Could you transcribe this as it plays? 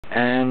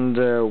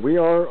And we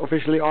are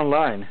officially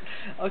online.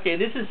 Okay,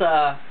 this is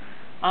a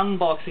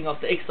unboxing of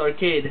the X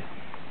Arcade. You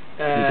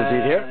can see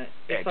it here.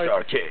 X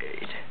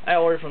Arcade. I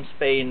ordered from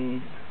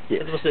Spain.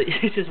 Yes. It was the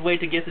easiest way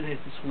to get it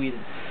into Sweden.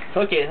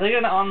 So, okay, so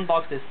we're gonna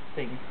unbox this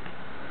thing.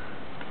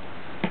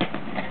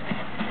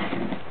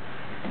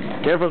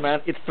 Careful,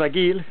 man. It's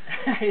fragile.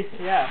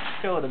 Yeah,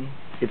 show them.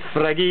 It's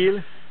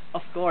fragile.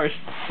 Of course.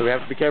 So we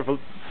have to be careful.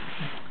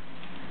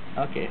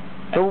 Okay.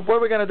 So what are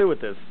we gonna do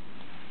with this?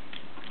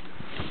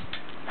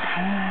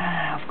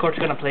 Of course,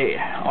 we're gonna play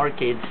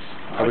arcades.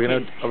 Are we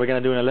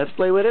gonna do a let's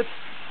play with it?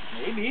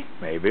 Maybe.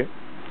 Maybe.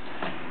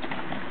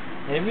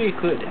 Maybe we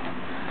could.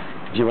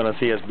 Do you wanna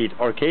see us beat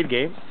arcade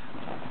games?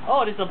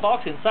 Oh, there's a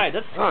box inside.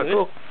 That's good.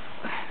 Cool.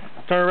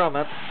 Turn around,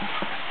 man.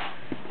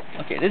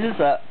 Okay, this is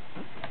the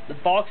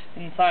box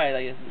inside,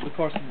 I guess, of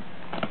course.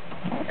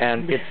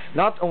 And it's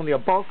not only a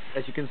box,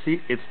 as you can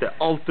see, it's the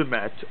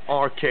ultimate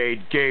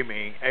arcade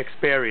gaming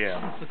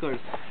experience. Of course.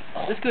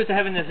 It's good to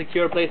have in a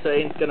secure place that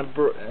ain't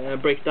gonna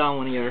break down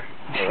when you're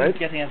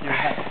getting into your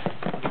head.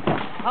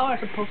 How am I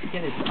supposed to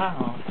get it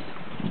out?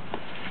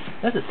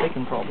 That's the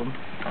second problem.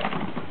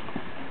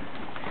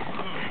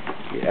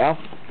 Yeah.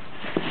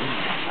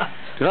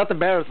 Do not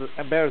embarrass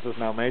us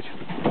now, mate.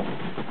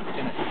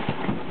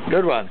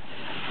 Good one.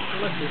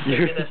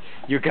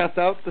 You cut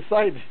out the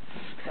side.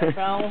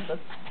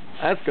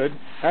 That's good.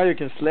 Now you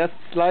can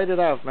slide it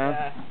out, man.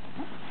 Yeah.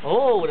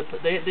 Oh,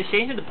 they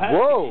changed the packaging.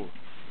 Whoa!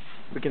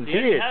 We can see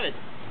There you it. have it.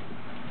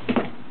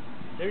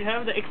 There you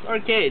have the X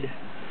Arcade.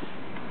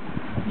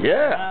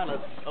 Yeah. Now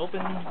let's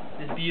open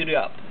this beauty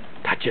up.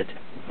 Touch it.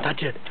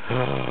 Touch it.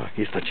 Oh,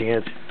 he's touching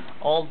it.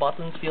 All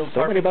buttons feel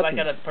So many perfect, buttons.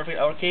 like at a perfect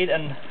arcade,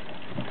 and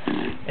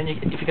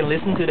if you can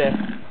listen to the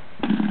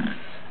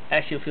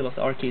actual feel of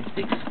the arcade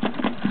sticks,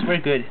 it's very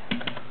good.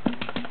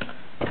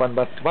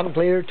 One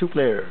player, two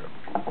player.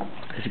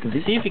 As you can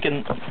see. See if you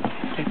can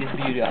take this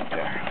beauty out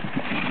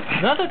there.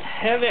 Not as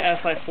heavy as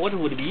I thought it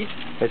would be.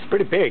 It's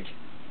pretty big,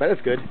 but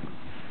it's good.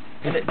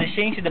 They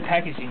changed the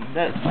packaging.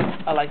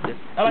 I like this.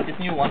 I like this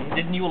new one.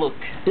 This new look.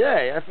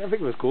 Yeah, I think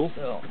it was cool.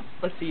 So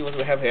let's see what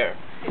we have here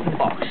in the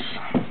box.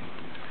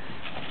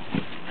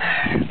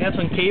 We have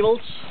some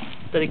cables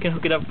that you can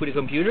hook it up with your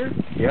computer.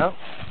 Yeah.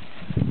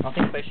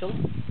 Nothing special.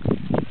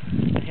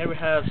 And here we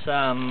have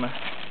some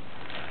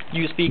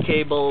USB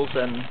cables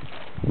and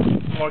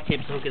more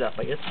cables to hook it up,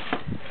 I guess.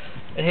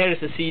 And here is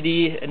the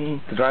CD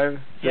and the drive.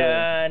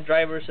 Yeah, and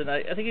drivers, and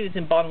I think it is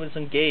in bond with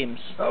some games.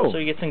 Oh. So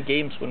you get some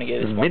games when you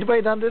get it. Has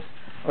Midway done this?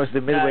 Or is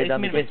the Midway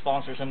done Midway this?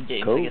 sponsors some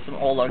games. Cool. I get some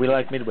all We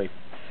like Midway.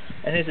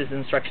 And this is the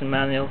instruction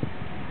manual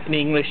in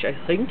English, I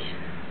think.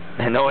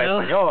 No,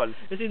 Espanol.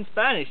 It's in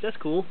Spanish. That's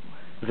cool.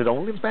 Is it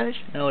only in Spanish?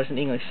 No, it's in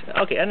English.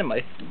 Okay,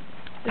 anyway,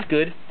 it's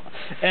good.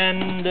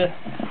 And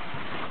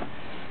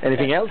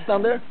anything else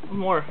down there?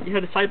 More. You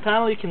have the side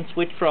panel. You can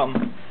switch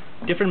from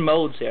different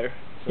modes here.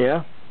 So,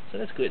 yeah. So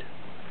that's good.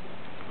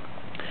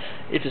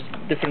 It's just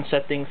different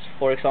settings,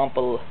 for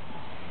example.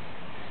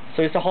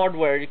 So it's the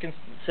hardware. You can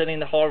set in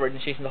the hardware and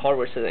change the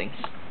hardware settings.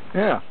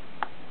 Yeah.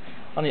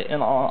 On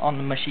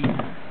the machine.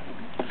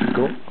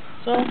 Cool.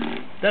 So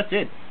that's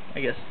it,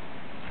 I guess.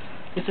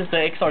 This is the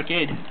X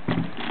Arcade.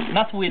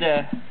 Not with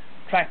a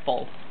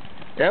trackball.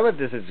 Yeah, but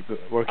this is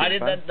working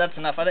fine. That's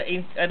enough.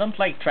 I don't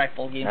like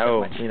trackball games that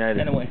much. Me neither.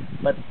 Anyway,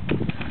 but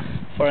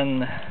for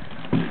a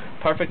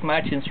perfect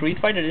match in Street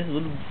Fighter, this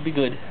will be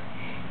good.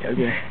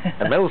 Okay.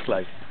 A Metal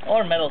Slug.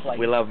 Or Metal Slug.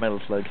 We love Metal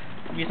Slug.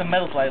 Be some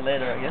Metal Slug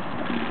later, I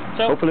guess.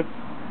 So hopefully.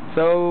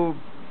 So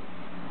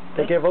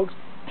take care, folks.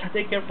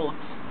 Take care, folks.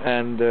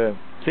 And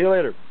see you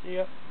later. See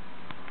ya.